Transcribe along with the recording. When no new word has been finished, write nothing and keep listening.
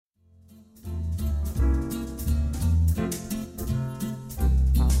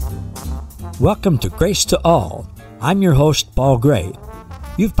Welcome to Grace to All. I'm your host, Paul Gray.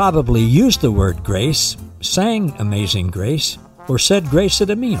 You've probably used the word grace, sang Amazing Grace, or said grace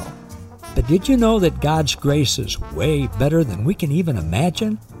at a meal. But did you know that God's grace is way better than we can even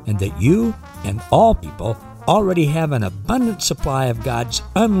imagine, and that you and all people already have an abundant supply of God's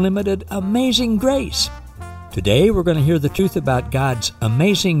unlimited, amazing grace? Today, we're going to hear the truth about God's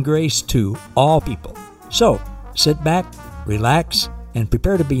amazing grace to all people. So, sit back, relax, and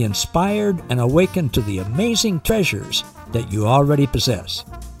prepare to be inspired and awakened to the amazing treasures that you already possess.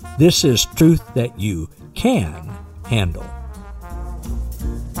 This is truth that you can handle.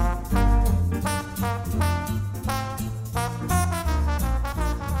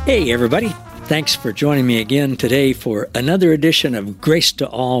 Hey, everybody. Thanks for joining me again today for another edition of Grace to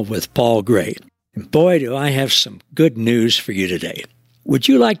All with Paul Gray. And boy, do I have some good news for you today. Would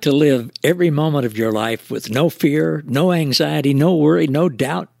you like to live every moment of your life with no fear, no anxiety, no worry, no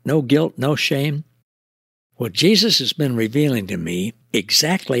doubt, no guilt, no shame? Well, Jesus has been revealing to me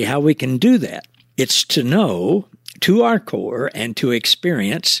exactly how we can do that. It's to know to our core and to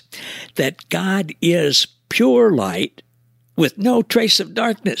experience that God is pure light with no trace of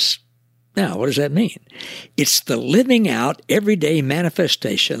darkness. Now, what does that mean? It's the living out everyday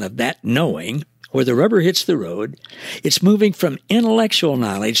manifestation of that knowing where the rubber hits the road. It's moving from intellectual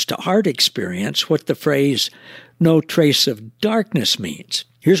knowledge to heart experience, what the phrase no trace of darkness means.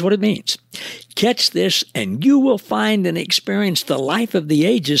 Here's what it means. Catch this and you will find and experience the life of the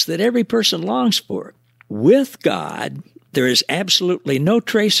ages that every person longs for. With God, there is absolutely no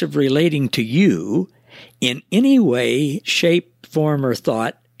trace of relating to you in any way, shape, form, or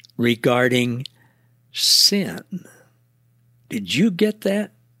thought regarding sin. Did you get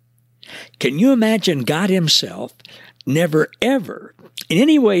that? Can you imagine God Himself never, ever, in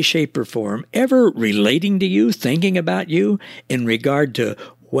any way, shape, or form, ever relating to you, thinking about you in regard to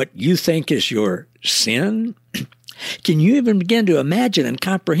what you think is your sin? Can you even begin to imagine and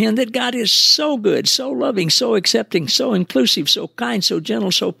comprehend that God is so good, so loving, so accepting, so inclusive, so kind, so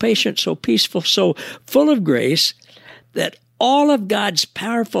gentle, so patient, so peaceful, so full of grace, that all of God's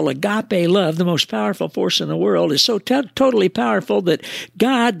powerful agape love, the most powerful force in the world, is so totally powerful that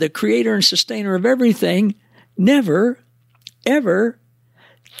God, the creator and sustainer of everything, never, ever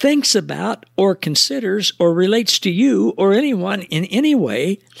thinks about or considers or relates to you or anyone in any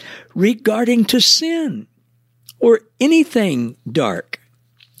way regarding to sin or anything dark.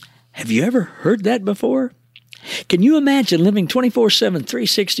 Have you ever heard that before? Can you imagine living 24/7,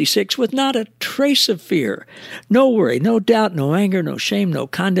 366 with not a trace of fear, no worry, no doubt, no anger, no shame, no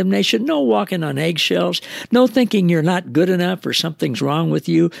condemnation, no walking on eggshells, no thinking you're not good enough or something's wrong with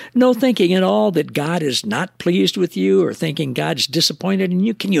you, no thinking at all that God is not pleased with you or thinking God's disappointed in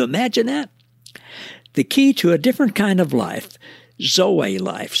you? Can you imagine that? The key to a different kind of life, Zoe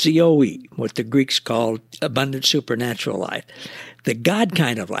life, Z-O-E, what the Greeks called abundant supernatural life, the God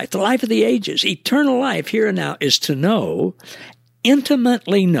kind of life, the life of the ages, eternal life here and now, is to know,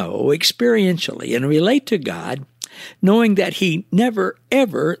 intimately know, experientially, and relate to God, knowing that He never,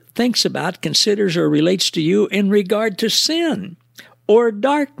 ever thinks about, considers, or relates to you in regard to sin or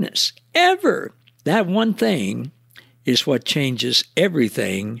darkness, ever. That one thing is what changes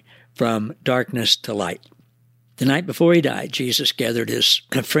everything from darkness to light. The night before He died, Jesus gathered His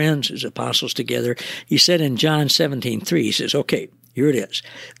friends, His apostles together. He said in John 17:3, He says, okay, here it is.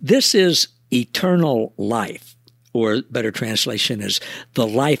 This is eternal life, or better translation is the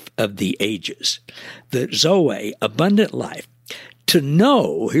life of the ages. The Zoe, abundant life. To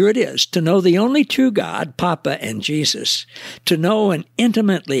know, here it is, to know the only true God, Papa and Jesus, to know and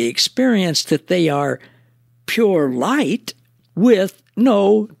intimately experience that they are pure light with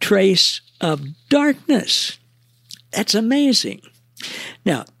no trace of darkness. That's amazing.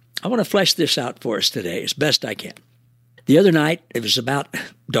 Now, I want to flesh this out for us today as best I can. The other night, it was about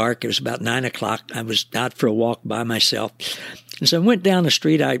dark. It was about 9 o'clock. I was out for a walk by myself. As I went down the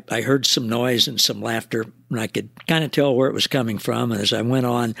street, I heard some noise and some laughter, and I could kind of tell where it was coming from. And as I went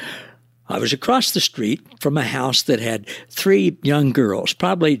on, I was across the street from a house that had 3 young girls,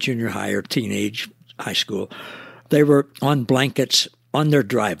 probably junior high or teenage, high school. They were on blankets on their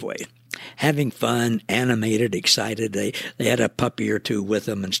driveway, having fun, animated, excited. They had a puppy or two with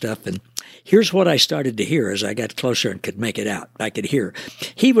them and stuff. And here's what I started to hear as I got closer and could make it out. I could hear.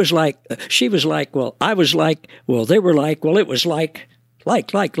 He was like, she was like, well, I was like, well, they were like, well, it was like.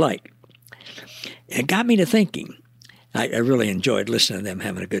 It got me to thinking. I really enjoyed listening to them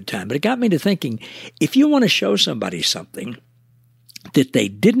having a good time. But it got me to thinking, if you want to show somebody something that they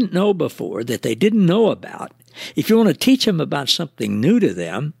didn't know before, that they didn't know about, if you want to teach them about something new to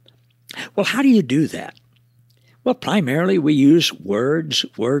them, well, how do you do that? Well, primarily we use words,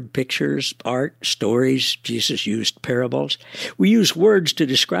 word pictures, art, stories. Jesus used parables. We use words to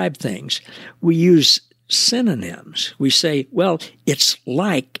describe things. We use synonyms. We say, well, it's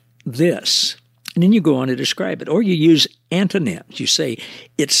like this. And then you go on to describe it. Or you use antonyms. You say,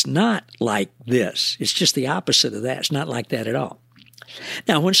 it's not like this. It's just the opposite of that. It's not like that at all.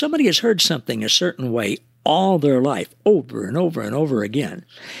 Now, when somebody has heard something a certain way all their life, over and over and over again,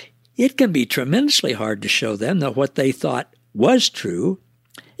 it can be tremendously hard to show them that what they thought was true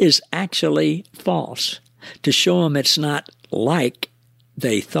is actually false. To show them it's not like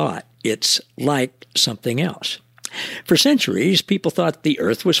they thought. It's like something else. For centuries, people thought the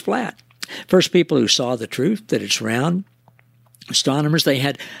earth was flat. First people who saw the truth, that it's round, astronomers, they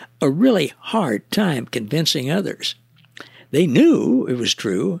had a really hard time convincing others. They knew it was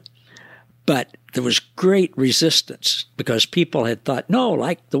true, but there was great resistance because people had thought, no,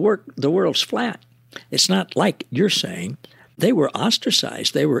 like the world's flat. It's not like you're saying. They were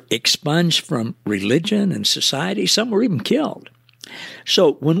ostracized. They were expunged from religion and society. Some were even killed.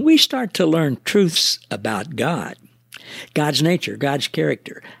 So when we start to learn truths about God, God's nature, God's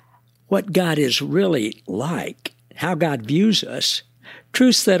character, what God is really like, how God views us,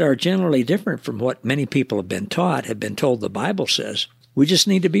 truths that are generally different from what many people have been taught, have been told the Bible says, we just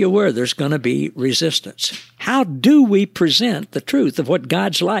need to be aware there's going to be resistance. How do we present the truth of what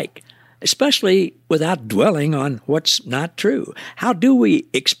God's like, especially without dwelling on what's not true? How do we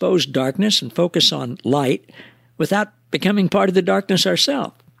expose darkness and focus on light without becoming part of the darkness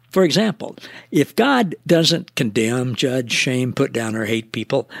ourselves? For example, if God doesn't condemn, judge, shame, put down, or hate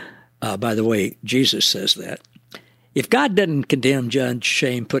people, by the way, Jesus says that. If God doesn't condemn, judge,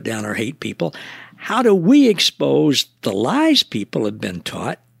 shame, put down, or hate people, how do we expose the lies people have been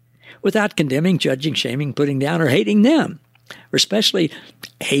taught without condemning, judging, shaming, putting down, or hating them? Or especially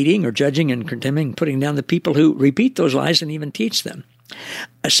hating or judging and condemning, putting down the people who repeat those lies and even teach them.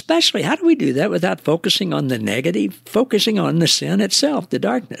 Especially, how do we do that without focusing on the negative, focusing on the sin itself, the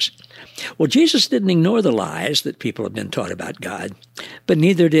darkness? Well, Jesus didn't ignore the lies that people have been taught about God, but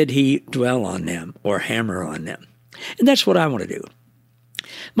neither did he dwell on them or hammer on them. And that's what I want to do.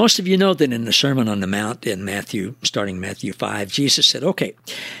 Most of you know that in the Sermon on the Mount in Matthew, starting Matthew 5, Jesus said, okay,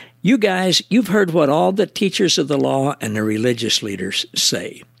 you guys, you've heard what all the teachers of the law and the religious leaders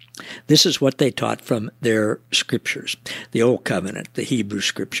say. This is what they taught from their scriptures, the Old Covenant, the Hebrew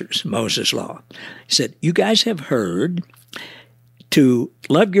scriptures, Moses' law. He said, you guys have heard to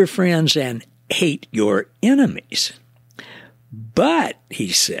love your friends and hate your enemies. But, he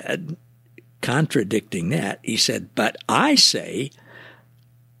said, contradicting that, he said, but I say,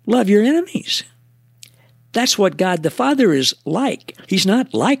 love your enemies. That's what God the Father is like. He's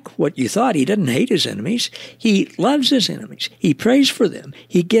not like what you thought. He doesn't hate his enemies. He loves his enemies. He prays for them.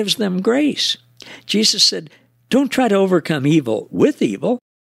 He gives them grace. Jesus said, don't try to overcome evil with evil,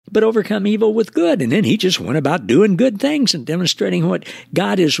 but overcome evil with good. And then he just went about doing good things and demonstrating what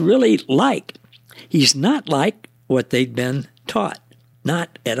God is really like. He's not like what they'd been taught.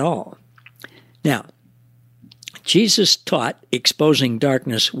 Not at all. Now, Jesus taught exposing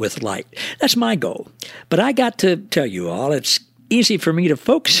darkness with light. That's my goal. But I got to tell you all, it's easy for me to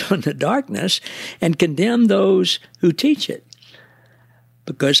focus on the darkness and condemn those who teach it.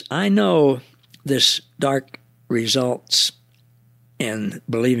 Because I know this dark results in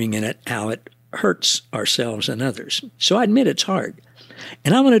believing in it, how it hurts ourselves and others. So I admit it's hard.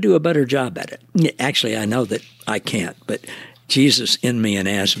 And I want to do a better job at it. Actually, I know that I can't, but Jesus in me and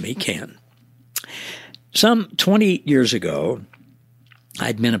as me can. Some 20 years ago,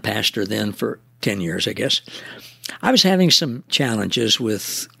 I'd been a pastor then for 10 years, I guess. I was having some challenges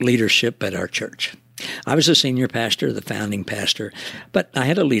with leadership at our church. I was the senior pastor, the founding pastor, but I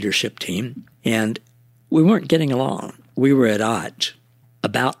had a leadership team, and we weren't getting along. We were at odds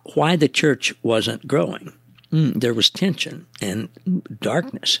about why the church wasn't growing. There was tension and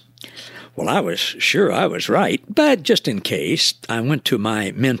darkness. Well, I was sure I was right, but just in case, I went to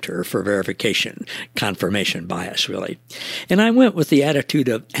my mentor for verification, confirmation bias, really. And I went with the attitude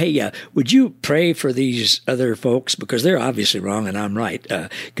of, hey, would you pray for these other folks? Because they're obviously wrong and I'm right.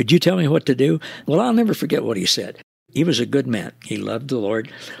 Could you tell me what to do? Well, I'll never forget what he said. He was a good man. He loved the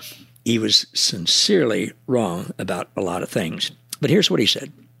Lord. He was sincerely wrong about a lot of things. But here's what he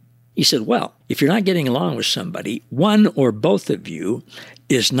said. He said, well, if you're not getting along with somebody, one or both of you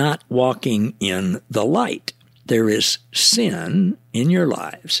is not walking in the light. There is sin in your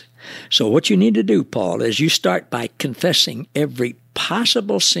lives. So what you need to do, Paul, is you start by confessing every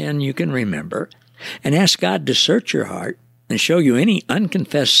possible sin you can remember and ask God to search your heart and show you any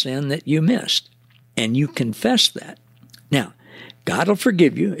unconfessed sin that you missed. And you confess that. Now, God will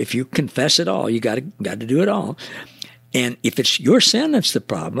forgive you if you confess it all. You got to do it all. And if it's your sin that's the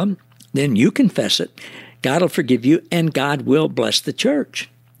problem, then you confess it. God will forgive you, and God will bless the church.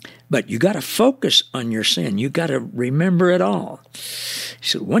 But you got to focus on your sin. You got to remember it all.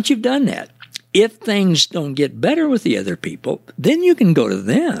 So once you've done that, if things don't get better with the other people, then you can go to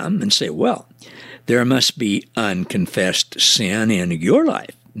them and say, well, there must be unconfessed sin in your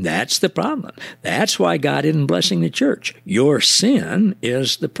life. That's the problem. That's why God isn't blessing the church. Your sin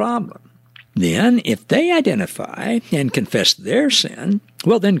is the problem. Then, if they identify and confess their sin,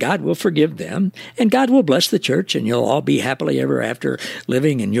 well, then God will forgive them, and God will bless the church, and you'll all be happily ever after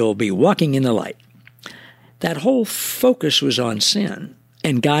living, and you'll be walking in the light. That whole focus was on sin,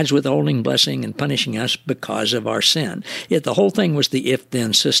 and God's withholding blessing and punishing us because of our sin. Yet the whole thing was the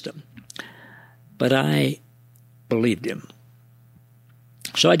if-then system. But I believed him.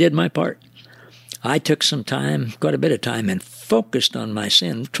 So I did my part. I took some time, quite a bit of time, and focused on my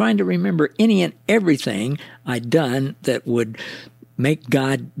sin, trying to remember any and everything I'd done that would make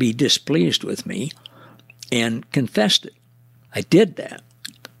God be displeased with me, and confessed it. I did that.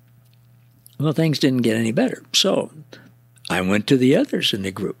 Well, things didn't get any better. So I went to the others in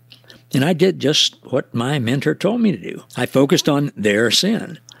the group, and I did just what my mentor told me to do. I focused on their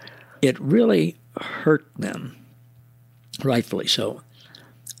sin. It really hurt them, rightfully so.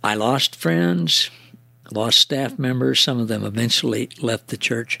 I lost friends, lost staff members. Some of them eventually left the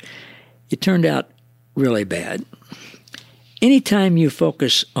church. It turned out really bad. Anytime you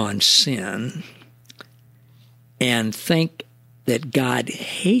focus on sin and think that God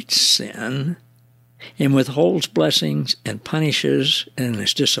hates sin and withholds blessings and punishes and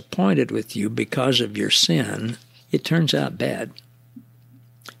is disappointed with you because of your sin, it turns out bad.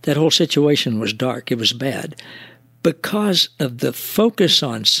 That whole situation was dark. It was bad. Because of the focus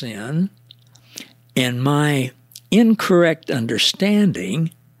on sin and my incorrect understanding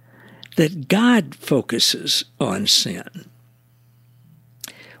that God focuses on sin.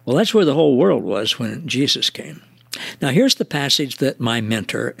 Well, that's where the whole world was when Jesus came. Now, here's the passage that my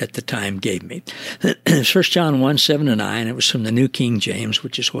mentor at the time gave me. 1 John 1, 7-9, it was from the New King James,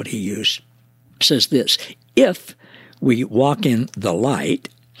 which is what he used. It says this, if we walk in the light,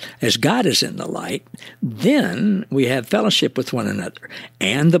 as God is in the light, then we have fellowship with one another,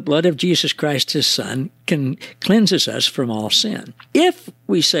 and the blood of Jesus Christ, his Son, cleanses us from all sin. If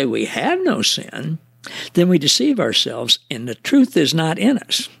we say we have no sin, then we deceive ourselves, and the truth is not in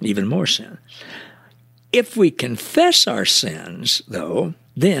us, even more sin. If we confess our sins, though,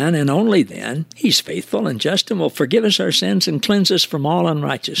 then and only then, he's faithful and just and will forgive us our sins and cleanse us from all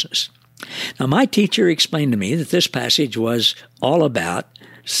unrighteousness. Now, my teacher explained to me that this passage was all about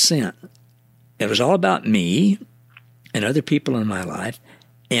sin. It was all about me and other people in my life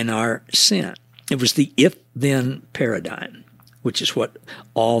and our sin. It was the if-then paradigm, which is what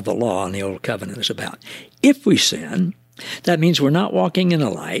all the law in the Old Covenant is about. If we sin, that means we're not walking in the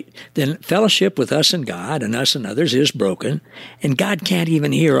light, then fellowship with us and God and us and others is broken, and God can't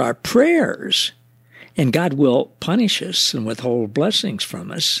even hear our prayers, and God will punish us and withhold blessings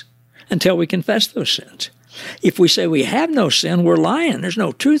from us until we confess those sins. If we say we have no sin, we're lying. There's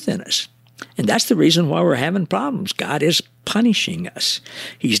no truth in us. And that's the reason why we're having problems. God is punishing us.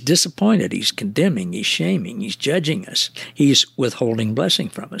 He's disappointed. He's condemning. He's shaming. He's judging us. He's withholding blessing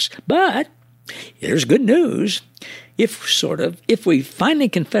from us. But there's good news. If we finally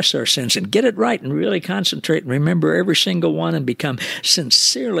confess our sins and get it right and really concentrate and remember every single one and become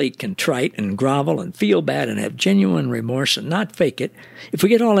sincerely contrite and grovel and feel bad and have genuine remorse and not fake it, if we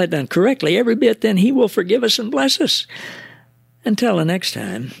get all that done correctly, every bit, then he will forgive us and bless us. Until the next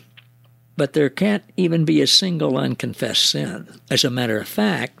time. But there can't even be a single unconfessed sin. As a matter of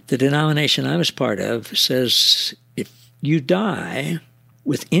fact, the denomination I was part of says if you die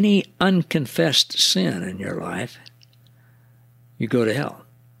with any unconfessed sin in your life, you go to hell.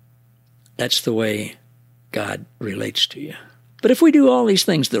 That's the way God relates to you. But if we do all these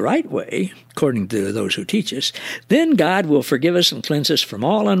things the right way, according to those who teach us, then God will forgive us and cleanse us from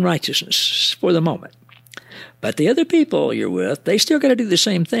all unrighteousness for the moment. But the other people you're with, they still got to do the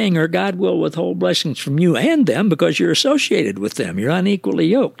same thing, or God will withhold blessings from you and them because you're associated with them. You're unequally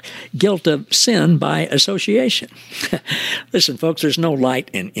yoked. Guilt of sin by association. Listen, folks, there's no light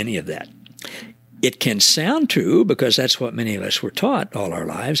in any of that. It can sound true because that's what many of us were taught all our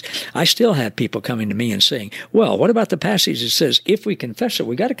lives. I still have people coming to me and saying, well, what about the passage that says, if we confess it,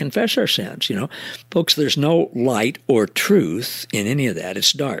 we got to confess our sins, Folks, there's no light or truth in any of that.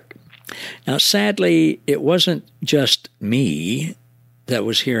 It's dark. Now, sadly, it wasn't just me that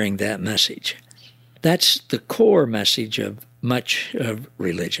was hearing that message. That's the core message of much of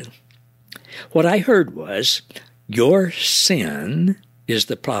religion. What I heard was, Your sin is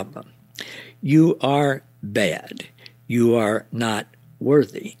the problem. You are bad. You are not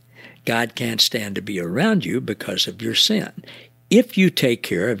worthy. God can't stand to be around you because of your sin. If you take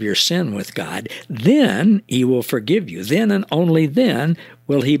care of your sin with God, then He will forgive you. Then and only then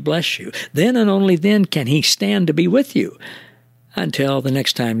will He bless you. Then and only then can He stand to be with you. Until the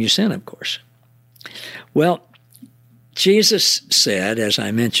next time you sin, of course. Well, Jesus said, as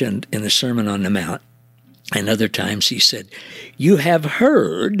I mentioned in the Sermon on the Mount, and other times He said, you have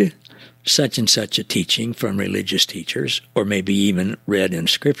heard such and such a teaching from religious teachers, or maybe even read in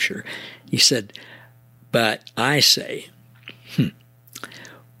Scripture. He said, but I say,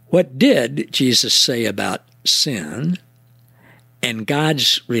 what did Jesus say about sin and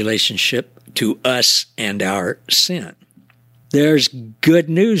God's relationship to us and our sin? There's good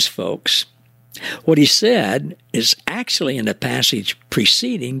news, folks. What He said is actually in the passage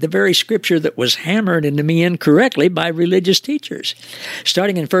preceding the very Scripture that was hammered into me incorrectly by religious teachers.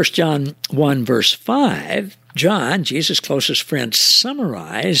 Starting in 1 John 1, verse 5, John, Jesus' closest friend,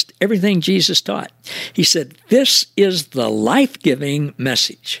 summarized everything Jesus taught. He said, this is the life-giving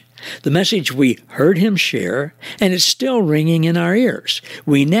message, the message we heard Him share, and it's still ringing in our ears.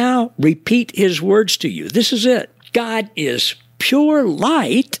 We now repeat His words to you. This is it. God is pure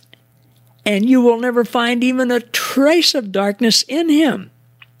light, and you will never find even a trace of darkness in Him.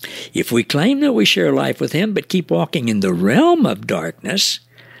 If we claim that we share life with Him but keep walking in the realm of darkness,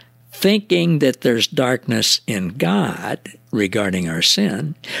 thinking that there's darkness in God regarding our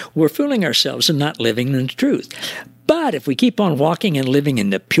sin, we're fooling ourselves and not living in the truth. But if we keep on walking and living in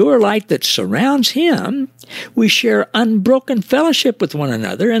the pure light that surrounds Him, we share unbroken fellowship with one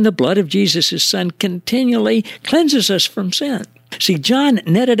another, and the blood of Jesus, His Son, continually cleanses us from sin. See, John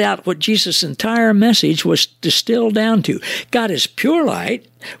netted out what Jesus' entire message was distilled down to. God is pure light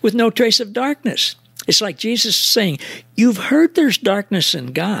with no trace of darkness. It's like Jesus saying, you've heard there's darkness in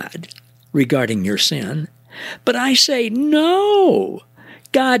God regarding your sin, but I say no.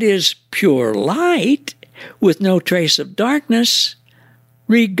 God is pure light with no trace of darkness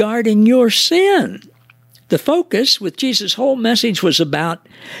regarding your sin. The focus with Jesus' whole message was about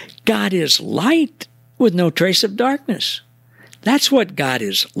God is light with no trace of darkness. That's what God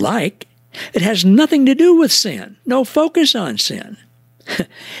is like. It has nothing to do with sin, no focus on sin.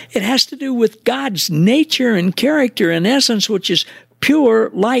 It has to do with God's nature and character and essence, which is pure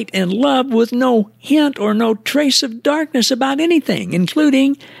light and love with no hint or no trace of darkness about anything,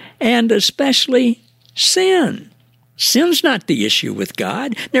 including and especially sin. Sin's not the issue with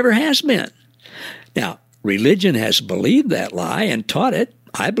God, never has been. Now, religion has believed that lie and taught it.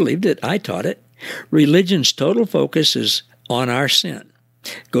 I believed it. I taught it. Religion's total focus is on our sin.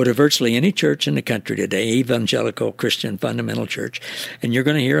 Go to virtually any church in the country today, evangelical, Christian, fundamental church, and you're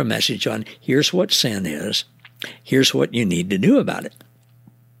going to hear a message on here's what sin is, here's what you need to do about it.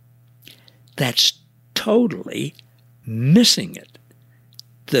 That's totally missing it.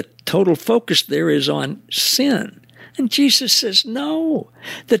 The total focus there is on sin. And Jesus says, no,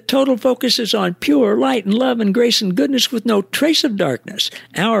 the total focus is on pure light and love and grace and goodness with no trace of darkness.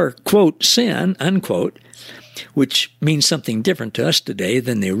 Our, quote, sin, unquote, which means something different to us today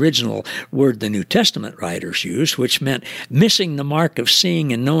than the original word the New Testament writers used, which meant missing the mark of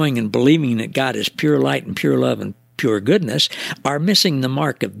seeing and knowing and believing that God is pure light and pure love and pure goodness. Our missing the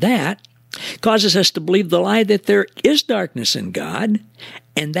mark of that causes us to believe the lie that there is darkness in God,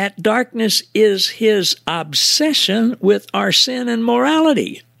 and that darkness is His obsession with our sin and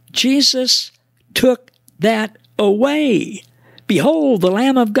morality. Jesus took that away. Behold, the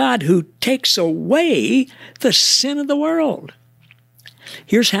Lamb of God who takes away the sin of the world.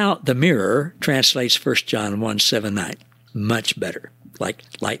 Here's how the Mirror translates 1 John 1, 7, 9. Much better, like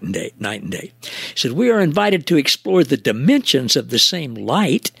night and day. It said, we are invited to explore the dimensions of the same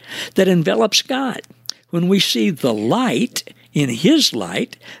light that envelops God. When we see the light in His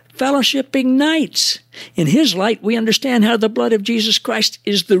light, fellowship ignites. In His light, we understand how the blood of Jesus Christ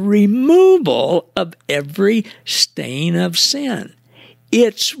is the removal of every stain of sin.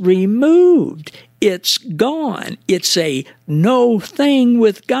 It's removed. It's gone. It's a no thing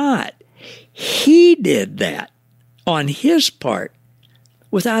with God. He did that on His part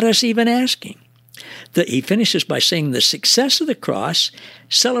without us even asking. He finishes by saying the success of the cross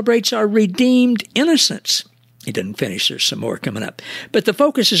celebrates our redeemed innocence. He didn't finish. There's some more coming up. But the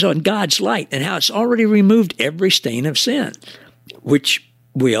focus is on God's light and how it's already removed every stain of sin, which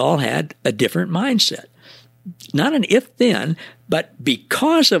we all had a different mindset. Not an if-then, but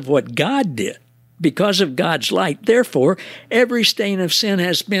because of what God did, because of God's light, therefore, every stain of sin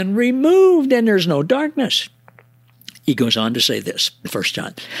has been removed and there's no darkness. He goes on to say this, 1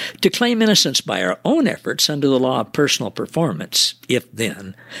 John, to claim innocence by our own efforts under the law of personal performance, if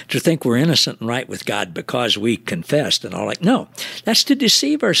then, to think we're innocent and right with God because we confessed and all that. No, that's to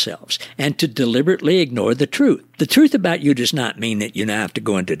deceive ourselves and to deliberately ignore the truth. The truth about you does not mean that you now have to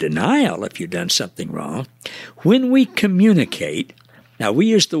go into denial if you've done something wrong. When we communicate, now, we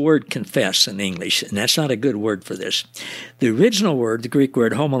use the word confess in English, and that's not a good word for this. The original word, the Greek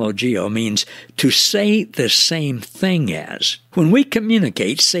word homologio, means to say the same thing as. When we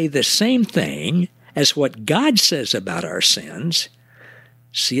communicate, say the same thing as what God says about our sins.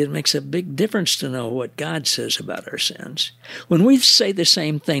 See, it makes a big difference to know what God says about our sins. When we say the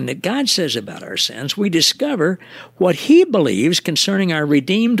same thing that God says about our sins, we discover what He believes concerning our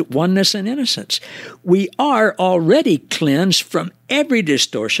redeemed oneness and innocence. We are already cleansed from every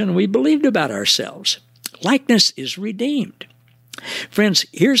distortion we believed about ourselves. Likeness is redeemed. Friends,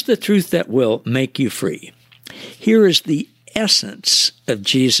 here's the truth that will make you free. Here is the essence of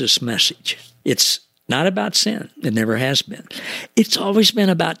Jesus' message. It's not about sin. It never has been. It's always been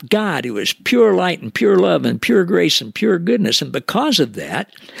about God, who is pure light and pure love and pure grace and pure goodness. And because of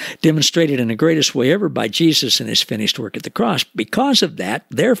that, demonstrated in the greatest way ever by Jesus and His finished work at the cross, because of that,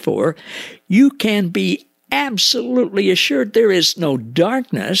 therefore, you can be absolutely assured there is no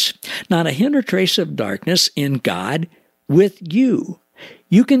darkness, not a hint or trace of darkness in God with you.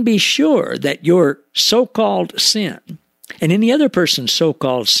 You can be sure that your so-called sin and any other person's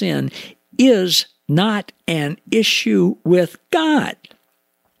so-called sin is not an issue with God.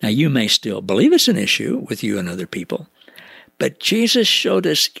 Now, you may still believe it's an issue with you and other people, but Jesus showed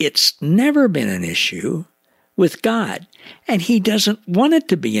us it's never been an issue with God, and He doesn't want it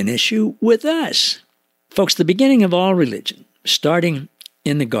to be an issue with us. Folks, the beginning of all religion, starting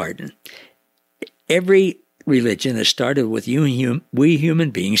in the garden, every religion has started with we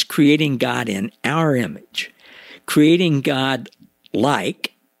human beings creating God in our image, creating God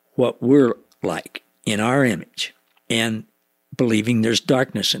like what we're like in our image, and believing there's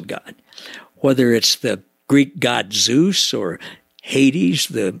darkness in God. Whether it's the Greek god Zeus or Hades,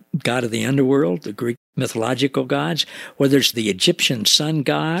 the god of the underworld, the Greek mythological gods, whether it's the Egyptian sun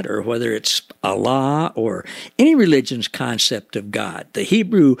god, or whether it's Allah, or any religion's concept of God, the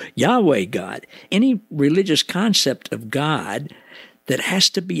Hebrew Yahweh God, any religious concept of God that has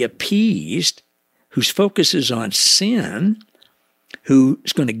to be appeased, whose focus is on sin,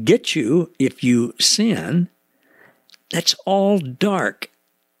 who's going to get you if you sin, that's all dark,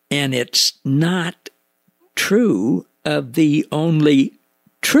 and it's not true of the only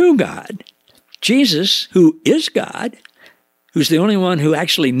true God. Jesus, who is God, who's the only one who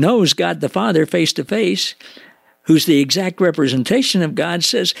actually knows God the Father face to face, who's the exact representation of God,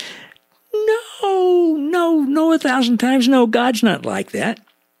 says, no, 1,000 times no, God's not like that.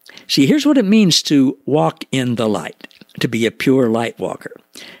 See, here's what it means to walk in the light, to be a pure light walker.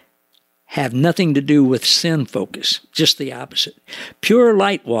 Have nothing to do with sin focus, just the opposite. Pure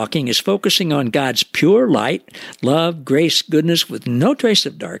light walking is focusing on God's pure light, love, grace, goodness, with no trace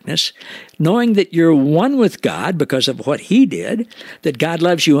of darkness, knowing that you're one with God because of what He did, that God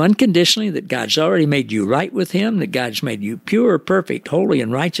loves you unconditionally, that God's already made you right with Him, that God's made you pure, perfect, holy,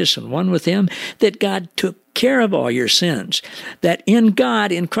 and righteous and one with Him, that God took care of all your sins, that in God,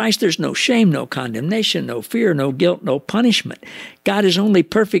 in Christ, there's no shame, no condemnation, no fear, no guilt, no punishment. God is only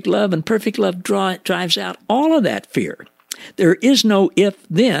perfect love, and perfect love drives out all of that fear. There is no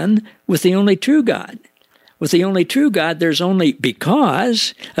if-then with the only true God. With the only true God, there's only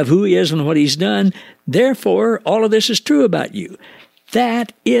because of who He is and what He's done. Therefore, all of this is true about you.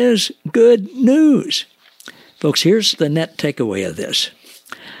 That is good news. Folks, here's the net takeaway of this.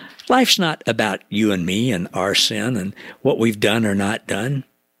 Life's not about you and me and our sin and what we've done or not done,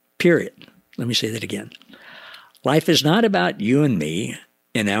 period. Let me say that again. Life is not about you and me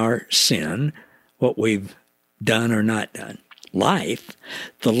and our sin, what we've done or not done. Life,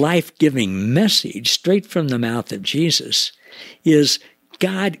 the life-giving message straight from the mouth of Jesus, is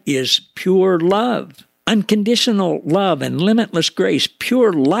God is pure love, unconditional love and limitless grace,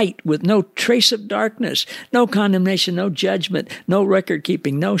 pure light with no trace of darkness, no condemnation, no judgment, no record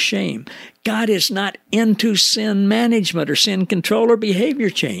keeping, no shame. God is not into sin management or sin control or behavior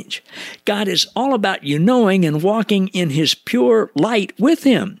change. God is all about you knowing and walking in His pure light with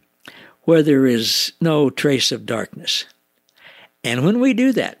Him, where there is no trace of darkness. And when we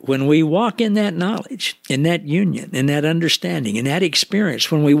do that, when we walk in that knowledge, in that union, in that understanding, in that experience,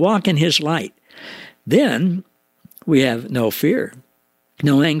 when we walk in His light, then we have no fear,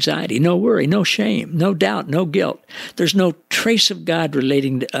 no anxiety, no worry, no shame, no doubt, no guilt. There's no trace of God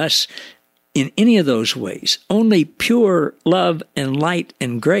relating to us in any of those ways. Only pure love and light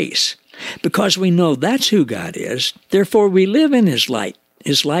and grace. Because we know that's who God is, therefore we live in His light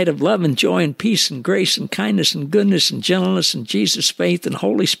of love and joy and peace and grace and kindness and goodness and gentleness and Jesus' faith and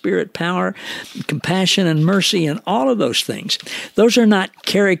Holy Spirit power and compassion and mercy and all of those things. Those are not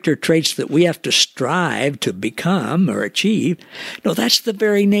character traits that we have to strive to become or achieve. No, that's the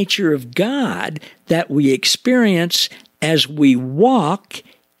very nature of God that we experience as we walk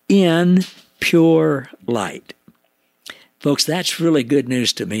in pure light. Folks, that's really good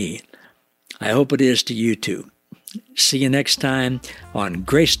news to me. I hope it is to you too. See you next time on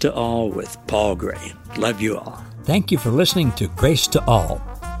Grace to All with Paul Gray. Love you all. Thank you for listening to Grace to All.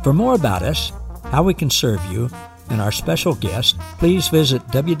 For more about us, how we can serve you, and our special guest, please visit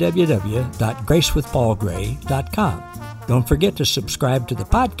www.gracewithpaulgray.com. Don't forget to subscribe to the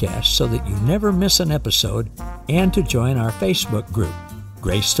podcast so that you never miss an episode, and to join our Facebook group,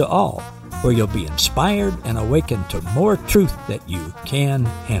 Grace to All, where you'll be inspired and awakened to more truth that you can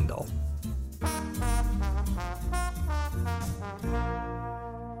handle.